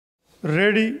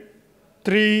Ready,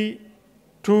 3,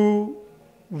 2,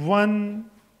 1,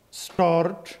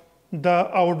 start.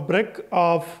 The outbreak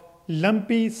of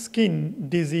lumpy skin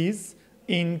disease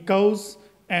in cows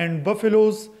and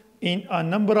buffaloes in a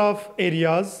number of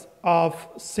areas of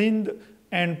Sindh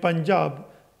and Punjab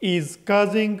is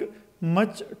causing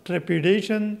much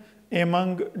trepidation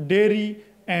among dairy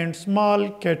and small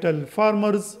cattle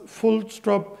farmers, full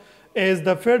stop, as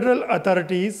the federal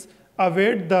authorities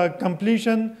await the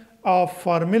completion of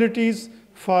formalities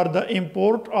for the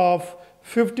import of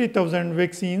 50,000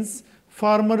 vaccines.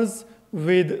 Farmers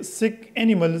with sick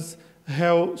animals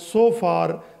have so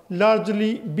far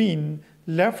largely been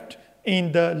left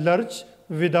in the lurch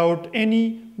without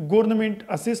any government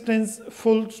assistance.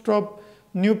 Full stop.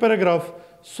 New paragraph.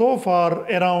 So far,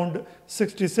 around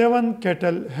 67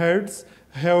 cattle heads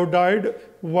have died,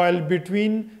 while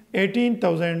between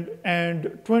 18,000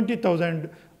 and 20,000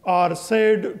 are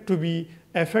said to be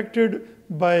affected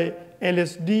by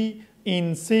LSD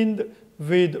in Sindh,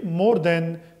 with more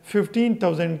than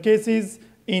 15,000 cases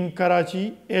in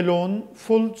Karachi alone.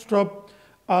 Full stop.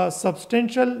 A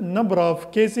substantial number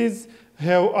of cases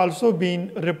have also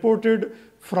been reported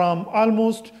from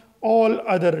almost all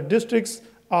other districts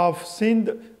of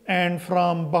Sindh and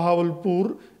from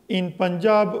Bahawalpur in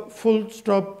Punjab. Full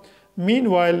stop.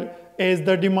 Meanwhile, as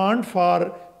the demand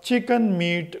for chicken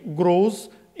meat grows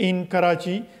in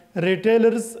Karachi,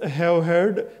 retailers have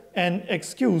had an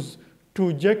excuse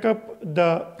to jack up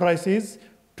the prices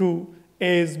to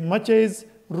as much as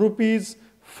rupees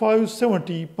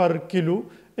 570 per kilo,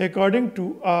 according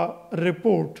to a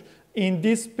report in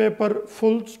this paper.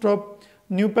 Full stop.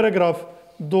 New paragraph.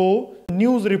 Though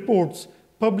news reports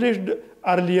published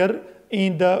earlier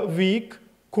in the week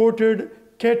quoted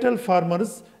cattle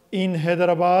farmers in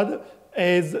Hyderabad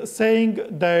as saying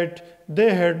that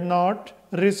they had not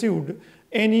received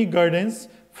any guidance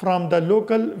from the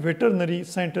local veterinary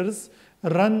centers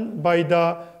run by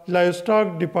the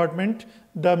livestock department,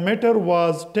 the matter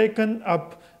was taken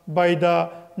up by the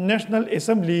National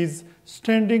Assembly's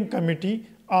Standing Committee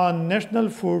on National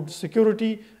Food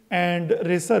Security and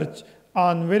Research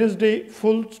on Wednesday.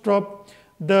 Full stop.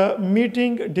 The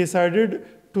meeting decided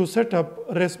to set up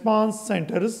response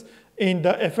centers in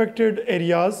the affected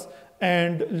areas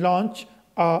and launch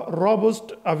a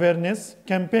robust awareness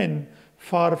campaign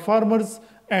for farmers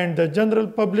and the general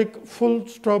public. Full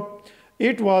stop.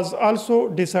 It was also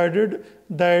decided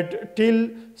that till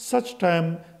such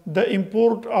time the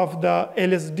import of the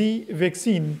LSD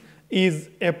vaccine is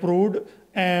approved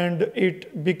and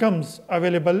it becomes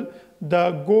available,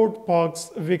 the goat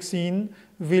pox vaccine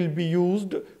will be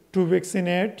used to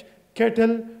vaccinate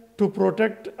cattle to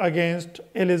protect against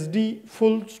LSD.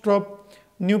 Full stop.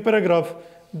 New paragraph.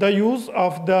 The use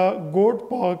of the goat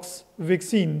pox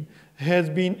vaccine has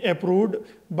been approved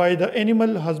by the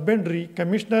Animal Husbandry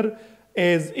Commissioner,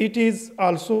 as it is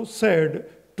also said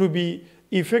to be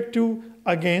effective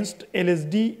against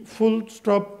LSD. Full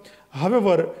stop.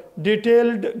 However,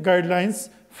 detailed guidelines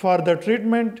for the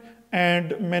treatment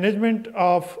and management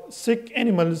of sick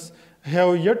animals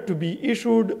have yet to be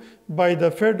issued by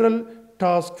the federal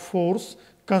task force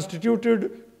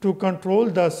constituted to control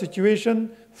the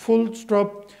situation. Full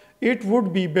stop. It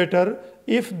would be better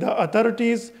if the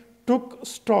authorities took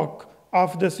stock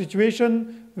of the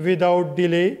situation without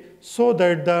delay so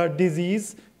that the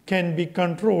disease can be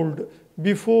controlled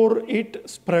before it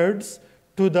spreads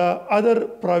to the other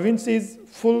provinces.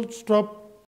 Full stop.